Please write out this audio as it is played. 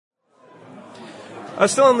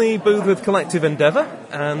Still on the booth with Collective Endeavour,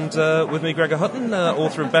 and with me, Gregor Hutton,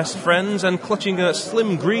 author of Best Friends, and clutching a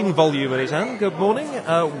slim green volume in his hand. Good morning.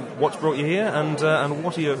 What's brought you here, and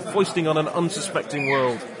what are you foisting on an unsuspecting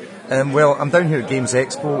world? Well, I'm down here at Games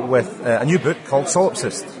Expo with a new book called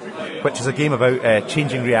Solipsist, which is a game about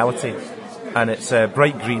changing reality, and it's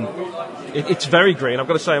bright green. It's very green, I've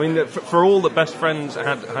got to say. I mean, for all that Best Friends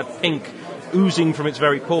had pink oozing from its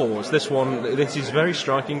very pores, this is very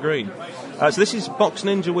striking green. So this is Box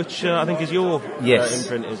Ninja, which I think is your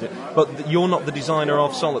imprint, is it? But you're not the designer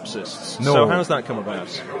of Solipsists. No. So how's that come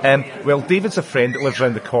about? Well, David's a friend that lives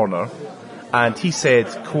around the corner, and he said,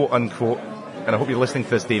 quote unquote, and I hope you're listening to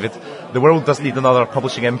this, David, the world doesn't need another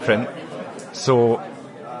publishing imprint. So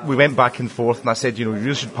we went back and forth, and I said, you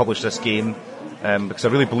really should publish this game, because I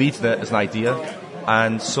really believed in it as an idea.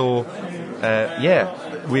 And so,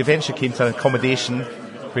 we eventually came to an accommodation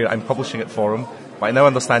where I'm publishing it for him. But I now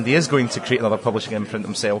understand he is going to create another publishing imprint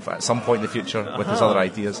himself at some point in the future with his other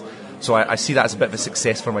ideas. So I see that as a bit of a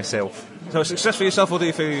success for myself. So a success for yourself, or do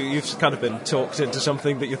you feel you've kind of been talked into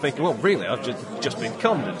something that you're thinking, well, really, I've just been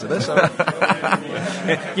conned into this?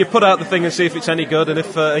 You put out the thing and see if it's any good, and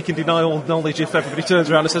if it can deny all knowledge if everybody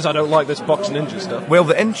turns around and says, I don't like this Box Ninja stuff. Well,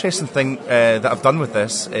 the interesting thing that I've done with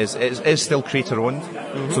this is it is still creator-owned.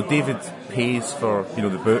 Mm-hmm. So David pays for the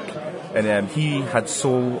book, and he had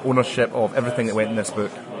sole ownership of everything that went in this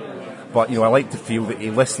book. But I like to feel that he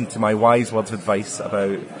listened to my wise words of advice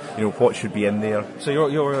about what should be in there. So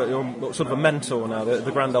you're sort of a mentor now,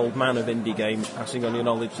 the grand old man of indie games, passing on your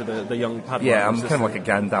knowledge to the young Padman. Yeah, I'm kind of like a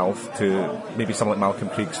Gandalf to maybe someone like Malcolm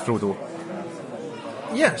Craig's Frodo.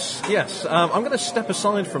 Yes. I'm going to step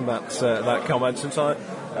aside from that comment, since I'm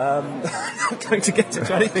not going to get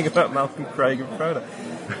into anything about Malcolm Craig and Frodo.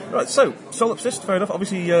 Right, so Solipsist, fair enough.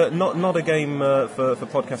 Obviously, not a game for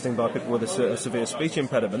podcasting by people with a severe speech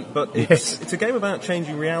impediment, but it's a game about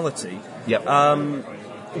changing reality. Yep.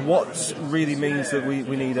 What really means that we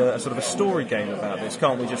need a sort of a story game about this?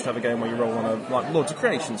 Can't we just have a game where you roll on like Lords of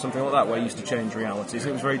Creation, something like that, where you used to change realities?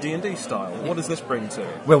 It was very D&D style. What does this bring to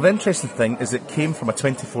it? Well, the interesting thing is it came from a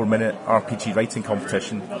 24-minute RPG writing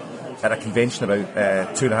competition at a convention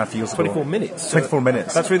about 2.5 years ago. 24 minutes? 24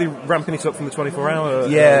 minutes. That's really ramping it up from the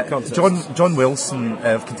 24-hour contest. John Wilson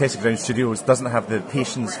of Contested Ground Studios doesn't have the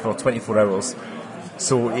patience for 24 hours.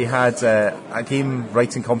 So he had a game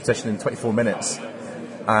writing competition in 24 minutes.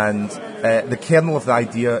 And the kernel of the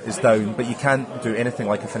idea is down, but you can't do anything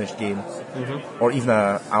like a finished game, or even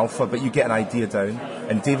an alpha, but you get an idea down.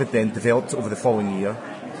 And David then developed it over the following year,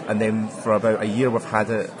 and then for about a year we've had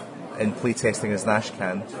it in playtesting as an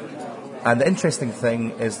Ashcan. And the interesting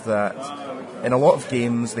thing is that in a lot of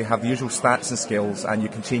games they have the usual stats and skills, and you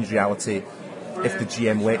can change reality if the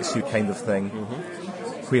GM lets you, kind of thing.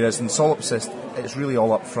 Whereas in Solipsist, it's really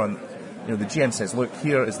all up front. The GM says, look,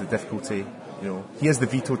 here is the difficulty. He has the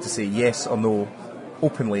veto to say yes or no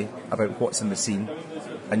openly about what's in the scene.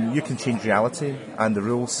 And you can change reality, and the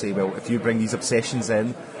rules say, well, if you bring these obsessions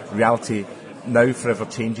in, reality now forever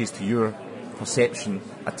changes to your perception,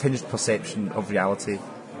 a tinged perception of reality,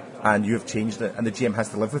 and you have changed it. And the GM has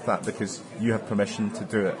to live with that because you have permission to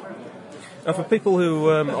do it. Now, for people who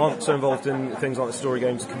aren't so involved in things like the story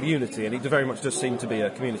games community, and it very much does seem to be a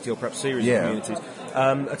community, or perhaps series of communities,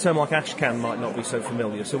 a term like Ashcan might not be so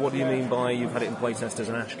familiar. So what do you mean by you've had it in playtest as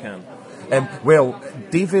an Ashcan? Well,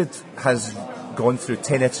 David has gone through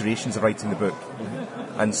 10 iterations of writing the book.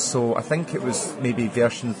 And so I think it was maybe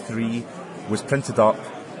version 3 was printed up,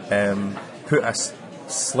 put a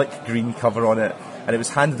slick green cover on it, and it was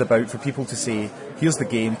handed about for people to say, here's the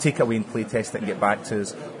game, take it away and play test it and get back to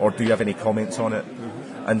us, or do you have any comments on it?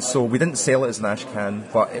 And so we didn't sell it as an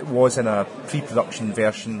Ashcan, but it was in a pre-production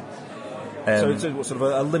version. So it's sort of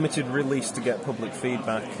a limited release to get public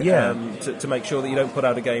feedback, to make sure that you don't put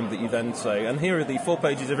out a game that you then say, and here are the 4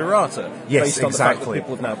 pages of errata, based on the fact that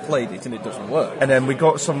people have now played it and it doesn't work. And then we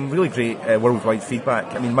got some really great worldwide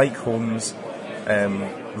feedback. I mean, Mike Holmes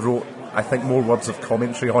wrote, I think, more words of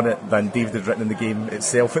commentary on it than David had written in the game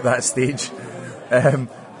itself at that stage.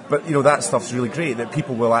 But that stuff's really great, that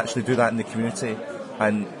people will actually do that in the community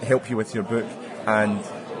and help you with your book, and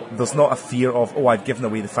there's not a fear of, I've given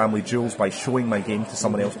away the family jewels by showing my game to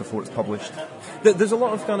someone else before it's published. There's a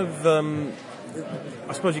lot of kind of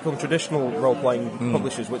I suppose you call them traditional role-playing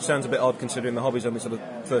publishers, which sounds a bit odd considering the hobby's only sort of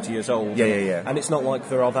 30 years old. Yeah. And it's not like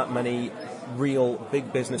there are that many real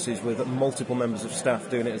big businesses with multiple members of staff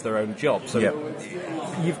doing it as their own job. So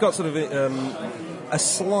you've got sort of a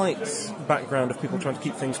slight background of people trying to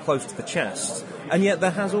keep things close to the chest, And yet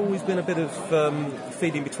there has always been a bit of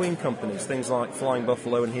feeding between companies. Things like Flying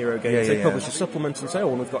Buffalo and Hero Games, they publish a supplement and say, oh,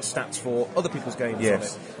 and we've got stats for other people's games on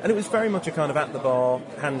it. And it was very much a kind of at-the-bar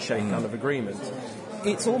handshake kind of agreement.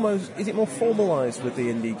 It's almost, is it more formalised with the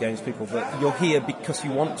indie games people that you're here because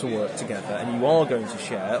you want to work together and you are going to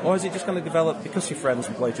share, or is it just going to develop because you're friends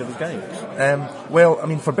and play each other's games? Well, I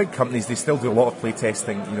mean, for big companies, they still do a lot of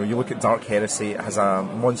playtesting. You know, you look at Dark Heresy, it has a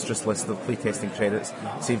monstrous list of playtesting credits,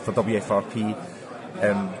 same for WFRP.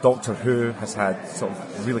 Doctor Who has had sort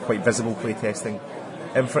of really quite visible playtesting.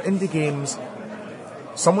 For indie games,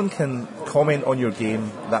 someone can comment on your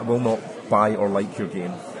game that will not buy or like your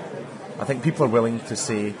game. I think people are willing to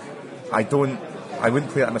say, I wouldn't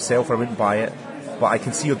play that myself, or I wouldn't buy it, but I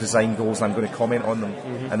can see your design goals and I'm going to comment on them.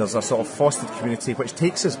 And there's a sort of fostered community which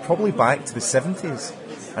takes us probably back to the 70s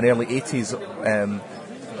and early 80s,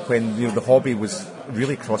 when the hobby was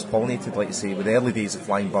really cross-pollinated, like you say, with the early days of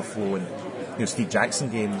Flying Buffalo and Steve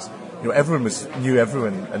Jackson games. Everyone knew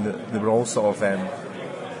everyone, and they were all sort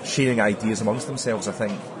of sharing ideas amongst themselves, I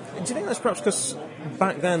think. Do you think that's perhaps because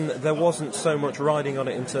back then there wasn't so much riding on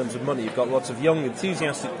it in terms of money? You've got lots of young,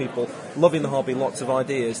 enthusiastic people loving the hobby, lots of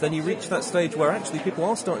ideas. Then you reach that stage where actually people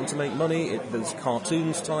are starting to make money. There's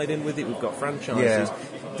cartoons tied in with it. We've got franchises.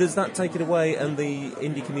 Yeah. Does that take it away, and the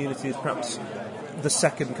indie community is perhaps the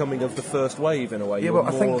second coming of the first wave in a way? Yeah, well,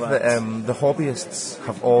 I think that the hobbyists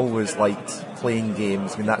have always liked playing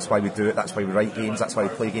games. I mean, that's why we do it. That's why we write games. That's why we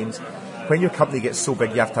play games. When your company gets so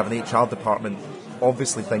big, you have to have an HR department.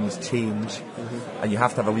 Obviously things change, and you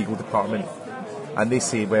have to have a legal department, and they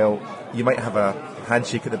say, well, you might have a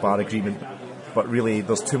handshake at the bar agreement, but really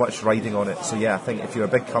there's too much riding on it. So yeah, I think if you're a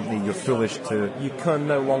big company, you're foolish to... You can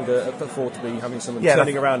no longer afford to be having someone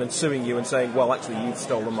turning around and suing you and saying, well, actually you've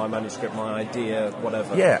stolen my manuscript, my idea,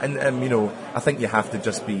 whatever. Yeah, and I think you have to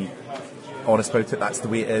just be honest about it. That's the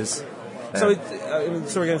way it is. So,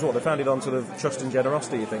 Surrey Games, they're founded on sort of trust and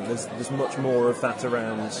generosity, you think? There's much more of that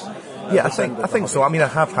around... yeah, I think so. I mean, I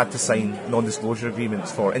have had to sign non-disclosure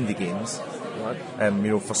agreements for indie games.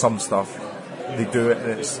 Right. For some stuff, they do it,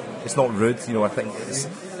 and it's not rude. I think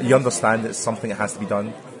you understand it's something that has to be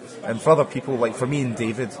done. And for other people, like for me and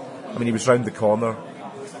David, I mean, he was round the corner,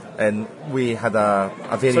 and we had a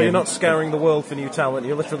very... So you're not scouring the world for new talent,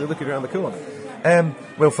 you're literally looking around the corner?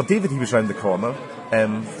 Well, for David, he was round the corner.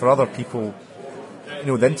 For other people,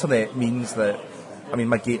 the internet means that... I mean,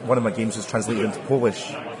 one of my games was translated into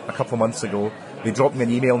Polish a couple of months ago. They dropped me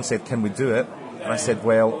an email and said, can we do it? And I said,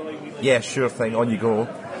 well, yeah, sure thing, on you go.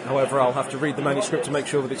 However, I'll have to read the manuscript to make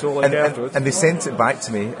sure that it's all okay afterwards. And they sent it back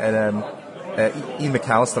to me, and Ian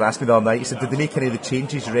McAllister asked me the other night, he said, did they make any of the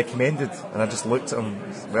changes you recommended? And I just looked at him,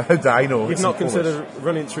 well, how do I know? You've not considered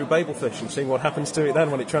running through Babelfish and seeing what happens to it then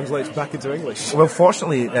when it translates back into English? Well,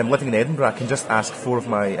 fortunately, living in Edinburgh, I can just ask 4 of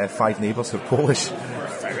my 5 neighbours who are Polish.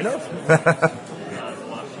 Fair enough.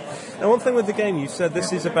 Now, one thing with the game, you said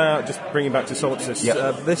this is about, just bringing back to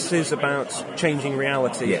Solipsist, this is about changing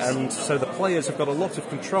reality, and so the players have got a lot of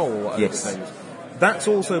control over things. That's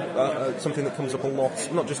also something that comes up a lot,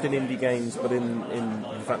 not just in indie games, but in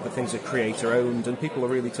the fact that things are creator-owned, and people are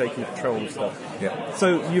really taking control of stuff. Yeah.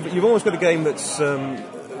 So you've always got a game that's kind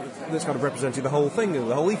of representing the whole thing,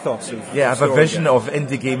 the whole ethos of... Yeah, I have a vision of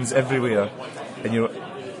indie games everywhere,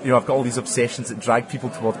 and I've got all these obsessions that drag people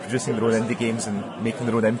toward producing their own indie games and making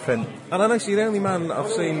their own imprint. And I'm actually the only man I've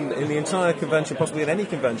seen in the entire convention, possibly at any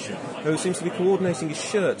convention, who seems to be coordinating his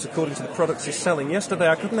shirts according to the products he's selling. Yesterday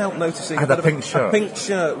I couldn't help noticing I had a pink shirt. A pink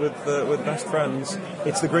shirt with Best Friends.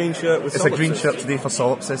 It's the green shirt with Solipsist. It's a green shirt today for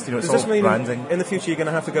Solipsist, it's Does this mean branding. In the future you're going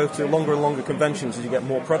to have to go to longer and longer conventions as you get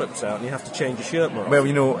more products out and you have to change your shirt more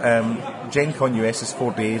often? Well, Gen Con US is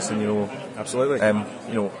 4 days, and Absolutely.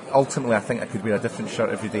 Ultimately I think I could wear a different shirt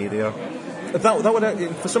every day there. That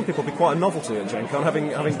would, for some people, be quite a novelty at Gen Con.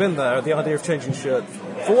 Having been there, the idea of changing shirt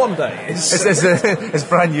for one day it's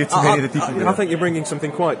brand new to many of the people there. I think you're bringing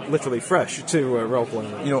something quite literally fresh to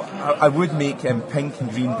role-playing. I would make pink and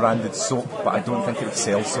green branded soap, but I don't think it would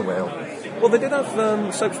sell so well. Well, they did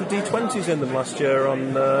have soaps with D20s in them last year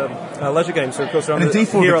on Leisure Games, so of course... And in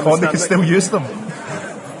D4 Con, they could still use them.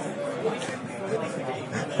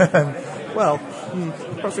 Well,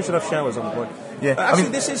 perhaps we should have showers on the point. Yeah, actually,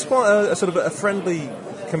 this is quite a sort of a friendly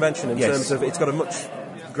convention in terms of it's got a much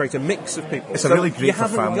greater mix of people. It's really great for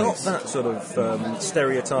families. You haven't got that sort of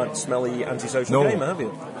stereotyped, smelly, antisocial gamer, have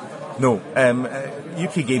you? No.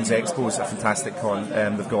 UK Games Expo is a fantastic con.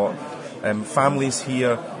 They've got families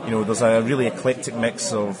here. There's a really eclectic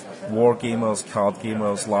mix of war gamers, card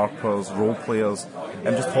gamers, LARPers, role players,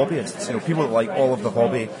 and just hobbyists. People that like all of the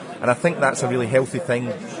hobby, and I think that's a really healthy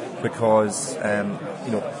thing because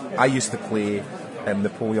I used to play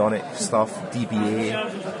Napoleonic stuff, DBA,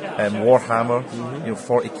 Warhammer,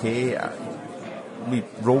 40k. We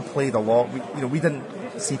role played a lot. We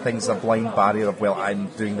didn't see things as a blind barrier of, well, I'm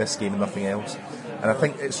doing this game and nothing else. And I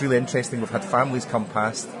think it's really interesting. We've had families come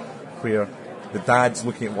past where the dad's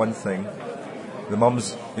looking at one thing, the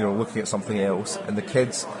mum's looking at something else, and the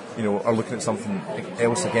kids are looking at something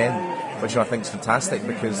else again, which I think is fantastic,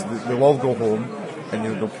 because they'll all go home and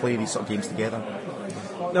they'll play these sort of games together.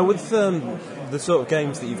 Now, with the sort of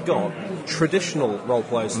games that you've got, traditional role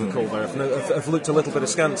players, as they're called there, have looked a little bit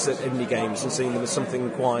askance at indie games and seen them as something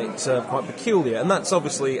quite peculiar. And that's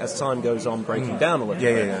obviously, as time goes on, breaking down a little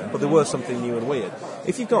bit. Yeah. But there were something new and weird.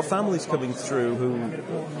 If you've got families coming through who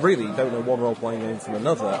really don't know one role-playing game from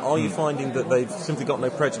another, are you finding that they've simply got no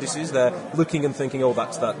prejudices? They're looking and thinking, oh,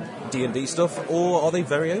 that's that D&D stuff, or are they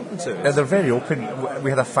very open to it? They're very open. We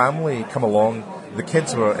had a family come along. The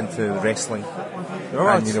kids were into wrestling.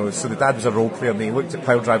 Right. And, so the dad was a role player, and they looked at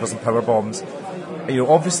power drivers and power bombs. And,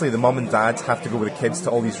 obviously the mum and dad have to go with the kids to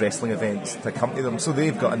all these wrestling events to accompany them, so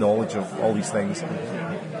they've got a knowledge of all these things.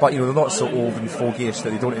 But, they're not so old and fogyish that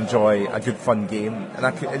they don't enjoy a good fun game. And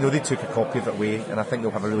I know they took a copy of it away, and I think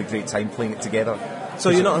they'll have a really great time playing it together. So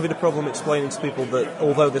you're not having a problem explaining to people that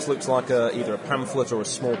although this looks like either a pamphlet or a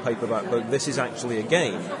small paperback book, this is actually a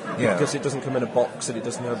game, because it doesn't come in a box and it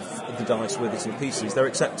doesn't have the dice with it and pieces. They're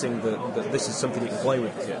accepting that this is something you can play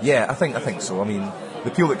with. Yeah, I think so. I mean, the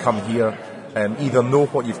people that come here either know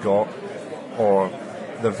what you've got, or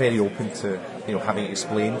they're very open to having it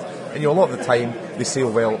explained. And a lot of the time they say, oh,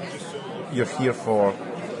 well, you're here for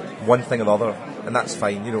one thing or the other, and that's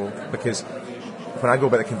fine, because when I go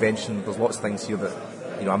about the convention, there's lots of things here that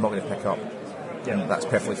I'm not going to pick up. Yeah. And that's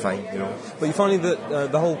perfectly fine, But you're finding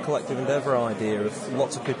that the whole collective endeavour idea of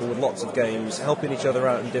lots of people with lots of games helping each other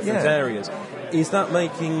out in different areas, is that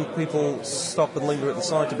making people stop and linger at the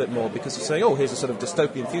site a bit more? Because you say, oh, here's a sort of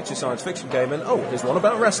dystopian future science fiction game, and oh, here's one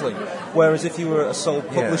about wrestling. Whereas if you were a sole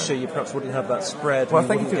publisher, you perhaps wouldn't have that spread, and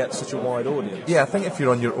you wouldn't get such a wide audience. Yeah, I think if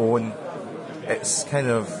you're on your own, it's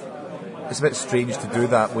a bit strange to do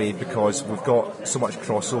that way, because we've got so much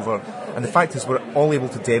crossover. And the fact is, we're all able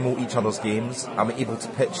to demo each other's games. I'm able to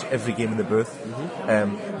pitch every game in the booth.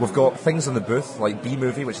 We've got things in the booth like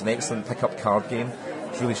B-Movie, which is an excellent pick-up card game.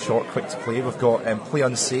 It's really short, quick to play. We've got Play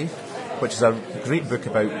Unsafe, which is a great book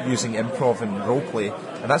about using improv and roleplay.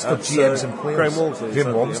 And that's for GMs and players.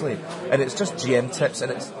 Graham Walmsley. And it's just GM tips,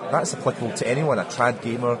 and that's applicable to anyone, a trad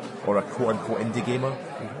gamer or a quote-unquote indie gamer.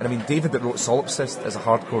 And I mean, David that wrote Solipsist is a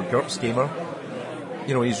hardcore GURPS gamer.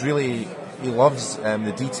 He loves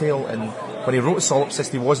the detail, and when he wrote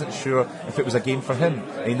Solipsist, he wasn't sure if it was a game for him.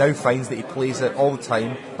 And he now finds that he plays it all the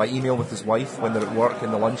time by email with his wife when they're at work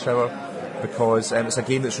in the lunch hour, because it's a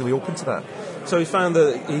game that's really open to that. So he found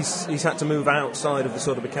that he's had to move outside of the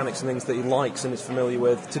sort of mechanics and things that he likes and is familiar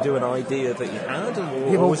with to do an idea that he had,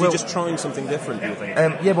 or was he just trying something different, do you think?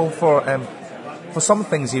 For some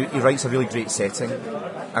things he writes a really great setting,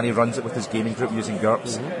 and he runs it with his gaming group using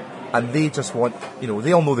GURPS, and they just want,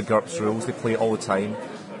 they all know the GURPS rules, they play it all the time,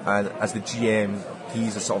 and as the GM,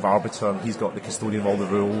 he's a sort of arbiter, and he's got the custodian of all the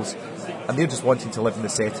rules, and they're just wanting to live in the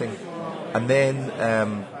setting. And then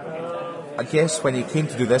I guess when he came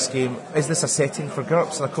to do this game, is this a setting for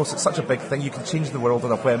GURPS? And of course it's such a big thing, you can change the world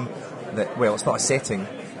on a whim, that, well, it's not a setting,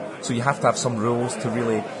 so you have to have some rules to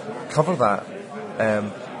really cover that.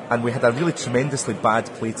 And we had a really tremendously bad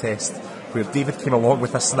playtest where David came along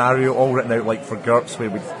with a scenario all written out like for GURPS, where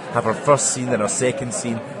we'd have our first scene, then our second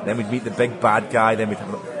scene, then we'd meet the big bad guy, then we'd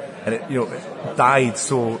have, and it died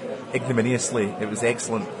so ignominiously. It was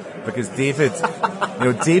excellent, because David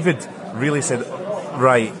really said,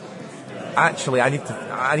 right, actually I need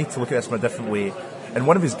to look at this from a different way. And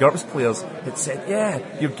one of his GURPS players had said, yeah,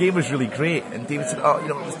 your game was really great. And David said, oh,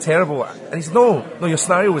 it was terrible. And he said, no, your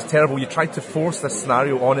scenario was terrible. You tried to force this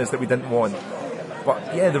scenario on us that we didn't want.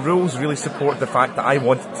 But yeah, the rules really support the fact that I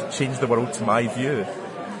wanted to change the world to my view.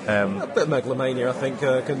 A bit of megalomania, I think,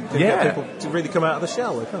 can get people to really come out of the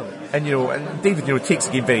shell, can't it? And, and David, takes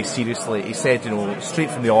the game very seriously. He said,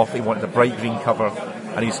 straight from the off, he wanted a bright green cover.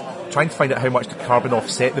 And he's trying to find out how much to carbon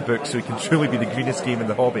offset the book so he can truly be the greenest game in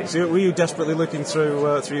the hobby. So were you desperately looking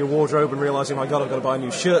through your wardrobe and realising, my God, I've got to buy a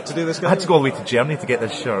new shirt to do this game? I had to go all the way to Germany to get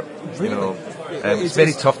this shirt. Really? It's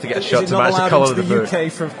very tough to get a shirt to match the colour of the book. Is it not allowed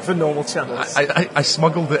into the UK for normal channels? I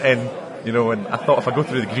smuggled it in, and I thought if I go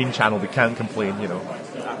through the green channel, they can't complain,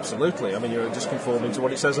 Absolutely. I mean, you're just conforming to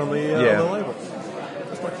what it says on the label.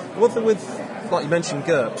 One thing with, like you mentioned,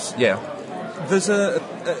 GURPS. Yeah. There's a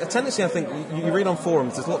tendency, I think, you read on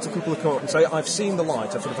forums, there's lots of people who come up and say, I've seen the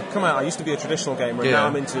light, I've sort of come out, I used to be a traditional gamer, and now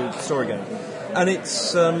I'm into story games. And it's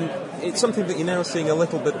something that you're now seeing a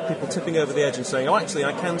little bit of people tipping over the edge and saying, oh, actually,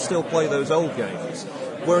 I can still play those old games.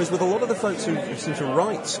 Whereas with a lot of the folks who seem to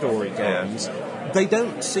write story games, they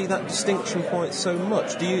don't see that distinction quite so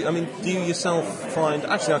much. Do you yourself find,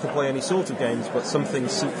 actually I can play any sort of games, but some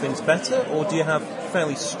things suit things better, or do you have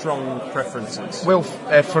fairly strong preferences? Well,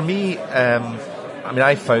 for me,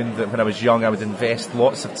 I found that when I was young I would invest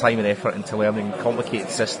lots of time and effort into learning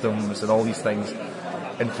complicated systems and all these things.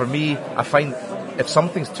 And for me, I find if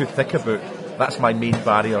something's too thick a book, that's my main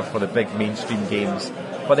barrier for the big mainstream games.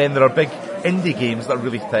 But then there are big indie games that are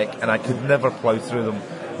really thick, and I could never plough through them.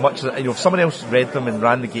 Much as, if someone else read them and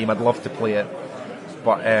ran the game, I'd love to play it.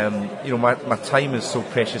 But my time is so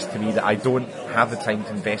precious to me that I don't have the time to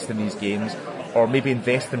invest in these games, or maybe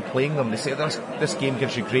invest in playing them. They say this game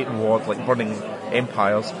gives you great reward, like Burning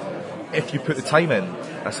Empires, if you put the time in.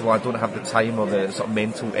 I said, well, I don't have the time or the sort of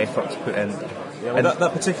mental effort to put in. Yeah, well,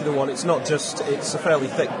 that particular one, it's a fairly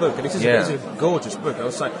thick book, and it is a gorgeous book. I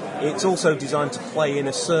was saying, it's also designed to play in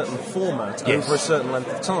a certain format over a certain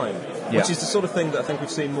length of time, which is the sort of thing that I think we've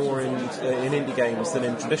seen more in indie games than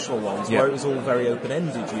in traditional ones, where it was all very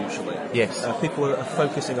open-ended usually. Yes. People are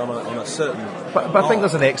focusing on a certain... But I think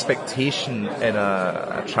there's an expectation in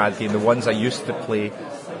a trad game, the ones I used to play,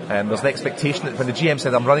 there's an expectation that when the GM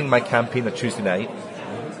said, I'm running my campaign on Tuesday night,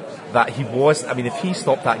 that he was, if he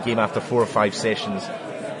stopped that game after 4 or 5 sessions,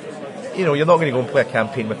 you're not going to go and play a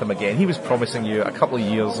campaign with him again. He was promising you a couple of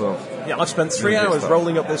years of... Yeah, I've spent 3 hours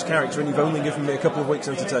rolling up this character and you've only given me a couple of weeks'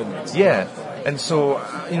 entertainment. Yeah, and so,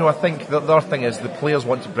 I think the other thing is the players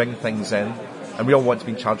want to bring things in, and we all want to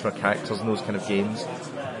be in charge of our characters in those kind of games.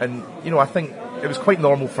 And, I think it was quite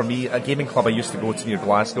normal for me, a gaming club I used to go to near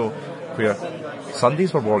Glasgow, where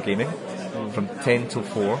Sundays were wargaming from 10 till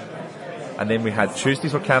 4. And then we had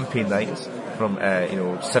Tuesdays were campaign nights from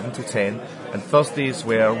 7 to 10, and Thursdays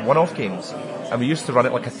were one-off games. And we used to run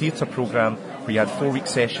it like a theatre programme where you had 4-week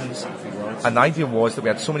sessions. And the idea was that we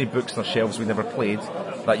had so many books on our shelves we never played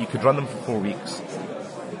that you could run them for 4 weeks,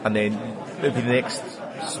 and then it would be the next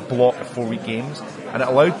block of 4-week games. And it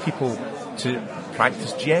allowed people to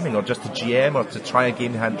practice GMing, or just to GM, or to try a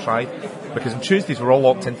game they hadn't tried. Because on Tuesdays we're all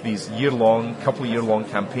locked into these couple of year-long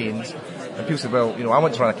campaigns. And people said, well, I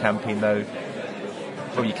want to run a campaign now.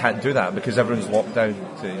 Well, you can't do that because everyone's locked down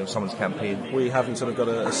to someone's campaign. We haven't sort of got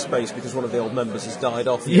a space because one of the old members has died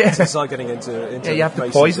off. Yeah. To start getting into you have to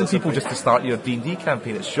poison people just to start your D&D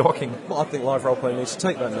campaign. It's shocking. Well, I think live role-playing needs to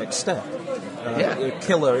take that next step.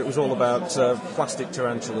 Killer, it was all about plastic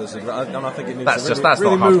tarantulas, and I think it needs to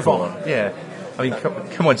really move on. Yeah.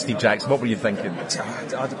 Come on, Steve Jackson, what were you thinking?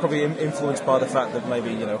 I'd probably influenced by the fact that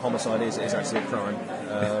maybe, homicide is actually a crime.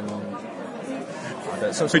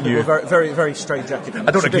 So some people are very, very straitjacketed.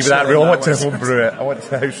 I don't agree with that rule. I want to homebrew it. I want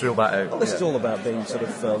to house rule that out. Well, this is all about being sort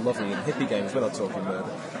of lovely and hippie games. We're not talking murder.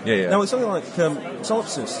 Yeah. Now, with something like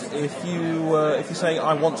Solipsist, if you say,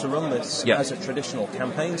 I want to run this as a traditional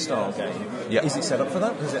campaign-style game, is it set up for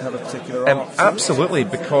that? Does it have a particular art? Absolutely,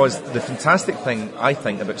 because the fantastic thing, I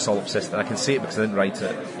think, about Solipsist, and I can say it because I didn't write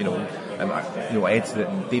it, I edited it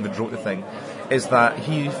and David wrote the thing, is that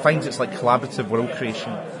he finds it's like collaborative world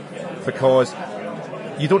creation, because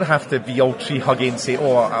you don't have to be all tree-hugging and say,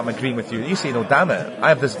 oh, I'm agreeing with you. You say, no, damn it, I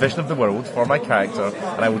have this vision of the world for my character,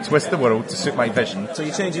 and I will twist the world to suit my vision. So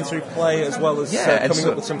you're changing through play as well as coming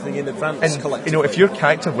up with something in advance collectively. If your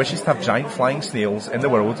character wishes to have giant flying snails in the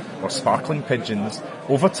world, or sparkling pigeons,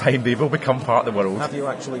 over time they will become part of the world. Have you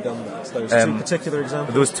actually done that? Those two particular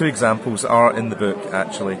examples? Those 2 examples are in the book,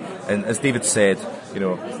 actually. And as David said,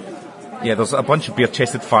 there's a bunch of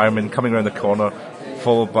bare-chested firemen coming around the corner,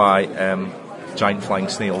 followed by... giant flying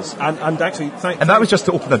snails, and actually, that was just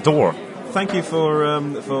to open a door. Thank you for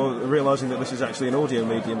realising that this is actually an audio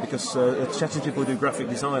medium, because chatting to people who do graphic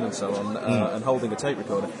design and so on, and holding a tape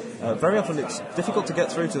recorder, very often it's difficult to get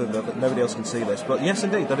through to them that nobody else can see this. But yes,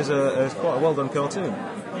 indeed, that is quite a well done cartoon.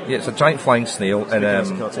 Yeah, it's a giant flying snail, and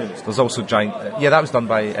there's also giant. That was done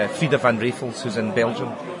by Frida van Rafels, who's in Belgium,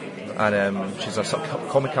 and she's a sort of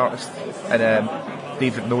comic artist, and.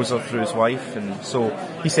 David knows her through his wife, and so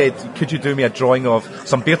he said, could you do me a drawing of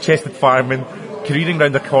some bare-chested firemen careening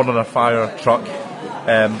round the corner in a fire truck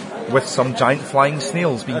with some giant flying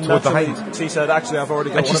snails being towed behind? She said, actually, I've already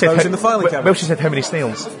got one of those in the filing cabinet. Well, she said, how many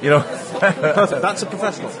snails? Perfect. That's a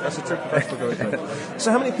professional. That's a true professional. So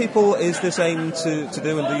how many people is this aimed to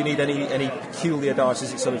do, and do you need any peculiar dice?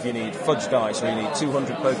 Is it sort of you need fudge dice, or you need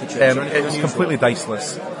 200 poker chips? It's completely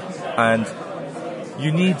diceless, and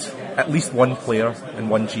you need at least one player and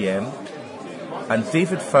one GM, And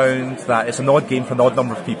David found that it's an odd game for an odd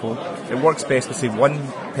number of people. It works best with, say, one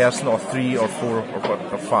person or 3 or 4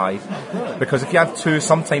 or 5. Because if you have 2,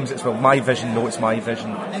 sometimes it's, well, my vision, no, it's my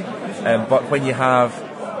vision. But when you have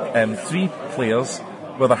 3 players,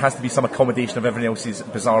 well, there has to be some accommodation of everyone else's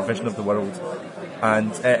bizarre vision of the world.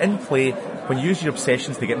 And in play, when you use your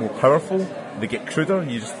obsessions, they get more powerful, they get cruder,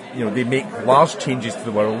 they make large changes to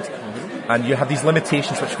the world, and you have these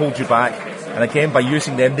limitations which hold you back. And again, by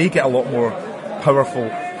using them, they get a lot more powerful.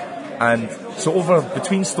 And so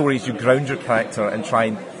between stories, you ground your character and try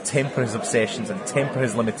and temper his obsessions and temper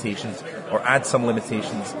his limitations, or add some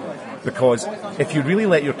limitations. Because if you really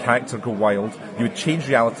let your character go wild, you would change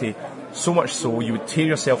reality so much so you would tear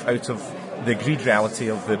yourself out of the agreed reality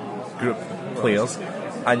of the group players.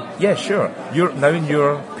 And yeah, sure, you're now in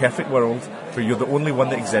your perfect world where you're the only one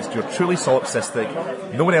that exists. You're truly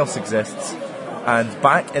solipsistic. No one else exists. And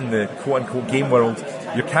back in the quote-unquote game world,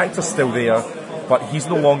 your character's still there, but he's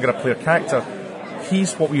no longer a player character.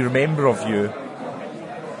 He's what we remember of you.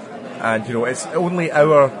 And, it's only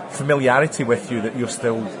our familiarity with you that you're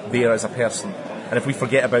still there as a person. And if we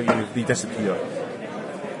forget about you, they disappear.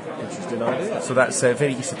 Interesting idea. So that's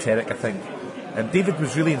very esoteric, I think. And David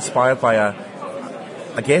was really inspired by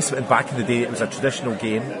I guess back in the day it was a traditional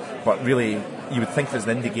game, but really you would think it was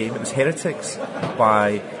an indie game. It was Heretics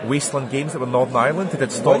by Wasteland Games that were Northern Ireland. They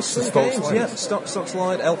did Stocks Games, yeah. Stocks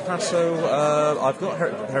Light, El Paso. I've got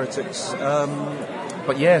Heretics.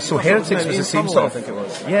 But yeah, so Heretics was the same sort of... I think it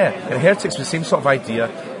was. Yeah, and Heretics was the same sort of idea,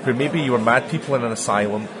 where maybe you were mad people in an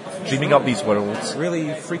asylum, dreaming up these worlds.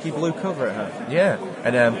 Really freaky blue cover it had. Yeah,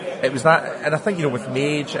 and it was that, and I think, with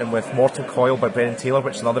Mage and with Mortal Coil by Brennan Taylor,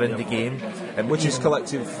 which is another indie game. Which is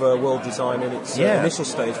collective world design in its initial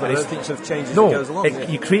stage, but I don't think sort of changes as it goes along.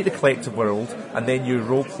 You create the collective world, and then you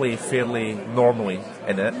role-play fairly normally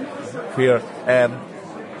in it, where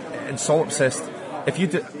in Solipsist,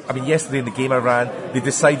 yesterday in the game I ran, they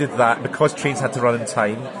decided that because trains had to run in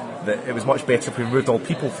time, that it was much better if we removed all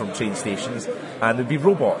people from train stations, and there'd be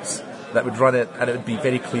robots that would run it, and it would be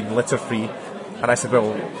very clean, litter-free. And I said,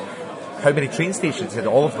 well, how many train stations? He said,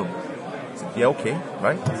 all of them. I said, yeah, okay,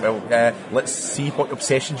 right. Well, let's see what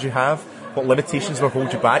obsessions you have, what limitations will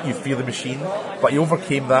hold you back. You fear the machine, but you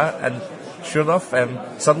overcame that, and sure enough,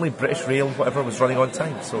 suddenly British Rail, whatever, was running on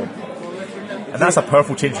time. So... And that's a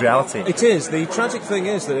powerful change of reality. It is. The tragic thing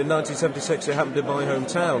is that in 1976 it happened in my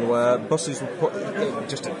hometown where buses were put...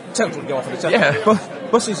 Just to totally go off on a tangent. Yeah.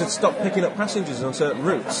 Buses had stopped picking up passengers on certain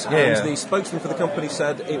routes. Yeah. And the spokesman for the company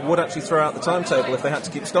said it would actually throw out the timetable if they had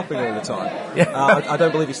to keep stopping all the time. Yeah. I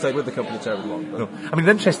don't believe he stayed with the company terribly long. No. The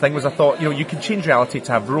interesting thing was I thought, you can change reality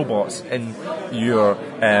to have robots in your...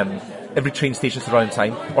 every train station to run in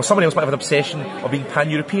time, or someone else might have an obsession of being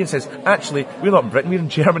pan-European, says, actually, we're not in Britain, we're in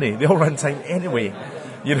Germany, they all run in time anyway,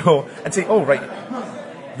 and say, oh, right,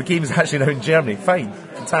 the game's actually now in Germany, fine,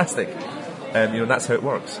 fantastic, and that's how it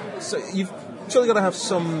works. So you've surely got to have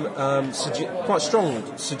some quite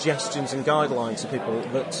strong suggestions and guidelines to people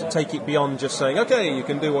that take it beyond just saying, okay, you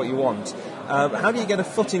can do what you want. How do you get a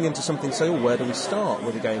footing into something, say, where do we start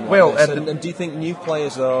with a game like this? And do you think new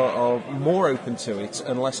players are more open to it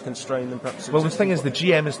and less constrained than perhaps... Well, the thing is, the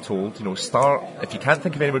GM is told, start, if you can't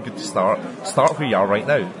think of anywhere good to start where you are right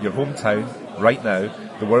now, your hometown, right now.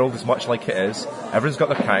 The world is much like it is, everyone's got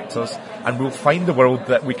their characters, and we'll find the world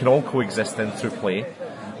that we can all coexist in through play.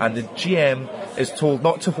 And the GM is told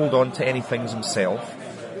not to hold on to any things himself.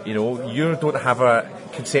 You don't have a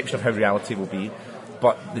conception of how reality will be.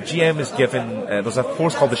 But the GM is given, there's a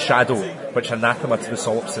force called the Shadow, which is anathema to the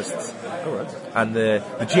Solipsists. Oh, right. And the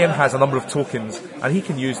GM has a number of tokens, and he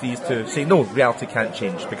can use these to say, no, reality can't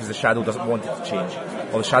change, because the Shadow doesn't want it to change.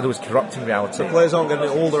 Or the Shadow is corrupting reality. So players aren't getting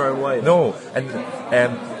it all their own way. Then. No, and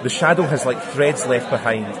the Shadow has threads left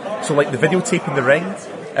behind. So the videotape in the ring,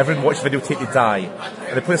 everyone watches videotape, they die.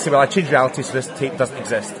 And the players say, well, I changed reality so this tape doesn't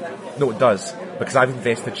exist. No, it does, because I've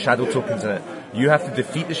invested Shadow tokens in it. You have to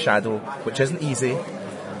defeat the Shadow, which isn't easy,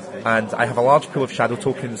 and I have a large pool of Shadow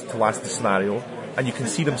tokens to last the scenario, and you can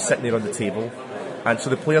see them sitting there on the table. And so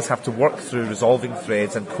the players have to work through resolving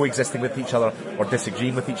threads and coexisting with each other or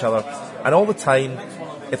disagreeing with each other. And all the time,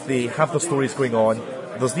 if they have their stories going on,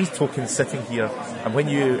 there's these tokens sitting here, and when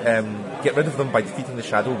you get rid of them by defeating the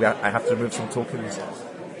Shadow, I have to remove some tokens.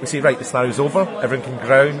 We say, right, the scenario's over, everyone can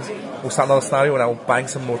ground, we'll start another scenario and I'll bang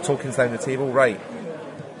some more tokens down the table, right.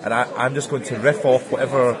 And I'm just going to riff off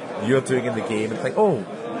whatever you're doing in the game and think,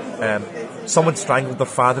 someone strangled their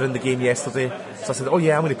father in the game yesterday. So I said, oh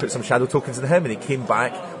yeah, I'm going to put some Shadow tokens in him. And he came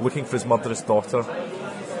back looking for his murderous daughter.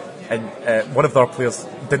 And one of our players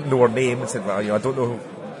didn't know her name and said, well, I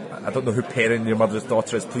don't know who Perrin, your murderous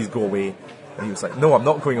daughter, is. Please go away. And he was like, no, I'm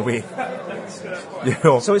not going away. You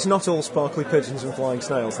know. So it's not all sparkly pigeons and flying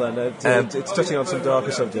snails then? It's touching on some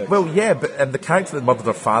darker subjects. Well, yeah, but the character that murdered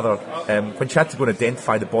her father, when she had to go and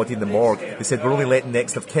identify the body in the morgue, they said, we're only letting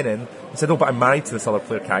next of kin in. He said, oh, but I'm married to this other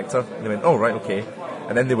player character. And they went, oh, right, okay.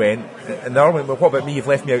 And then they went, and the other went, well, what about me? You've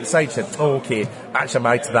left me outside. She said, oh, okay, actually I'm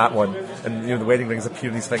married to that one. And, the wedding rings appear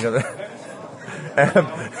in his finger.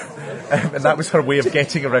 And that was her way of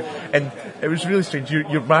getting around. And it was really strange.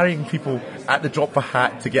 You're marrying people at the drop of a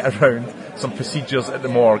hat to get around some procedures at the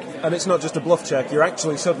morgue. And it's not just a bluff check, you're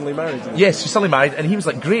actually suddenly married. Yes, she's suddenly married, and he was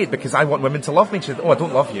like, great, because I want women to love me. And she said, oh, I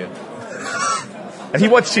don't love you. And he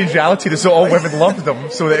wanted to change reality so all women loved him,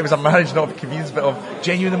 so that it was a marriage, not a convenience, but of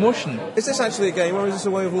genuine emotion. Is this actually a game, or is this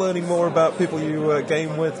a way of learning more about people you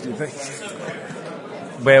game with, do you think?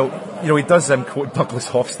 Well, he does quote Douglas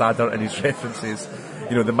Hofstadter in his references,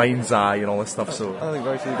 the mind's eye and all this stuff. So I think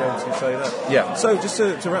very few games can say that. Yeah. So just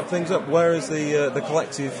to wrap things up, where is the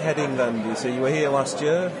collective heading then? Do you see? You were here last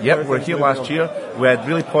year. Yep, we were here last year. We had a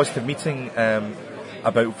really positive meeting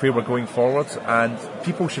about where we're going forward, and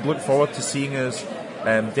people should look forward to seeing us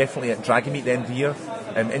definitely at Dragon Meet the end of the year.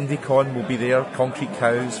 IndieCon will be there, Concrete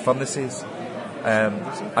Cows, Furnaces.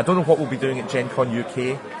 I don't know what we'll be doing at Gen Con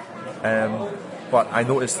UK. But I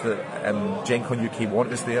noticed that Gen Con UK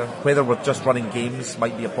want us there. Whether we're just running games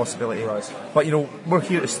might be a possibility. Right. But, we're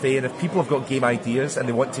here to stay, and if people have got game ideas and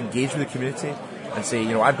they want to engage with the community and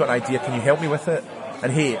say, I've got an idea, can you help me with it?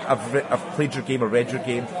 And hey, I've played your game or read your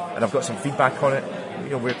game, and I've got some feedback on it.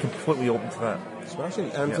 We're completely open to that.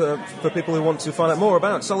 Smashing. And for people who want to find out more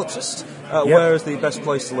about Solipsist, where is the best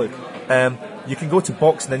place to look? You can go to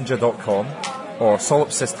boxninja.com or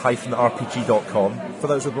solipsist-rpg.com. For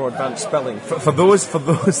those with more advanced spelling. For those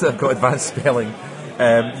that have got advanced spelling,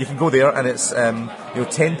 you can go there, and it's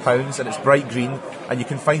 £10, and it's bright green, and you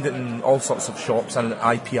can find it in all sorts of shops and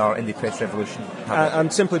IPR, Indie Press Revolution.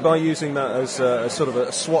 And simply by using that as sort of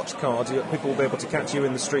a SWAT card, people will be able to catch you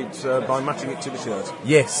in the street by matching it to the shirt.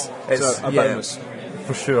 Yes, it's a bonus.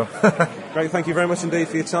 For sure. Great, thank you very much indeed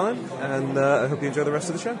for your time, and I hope you enjoy the rest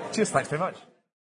of the show. Cheers, thanks very much.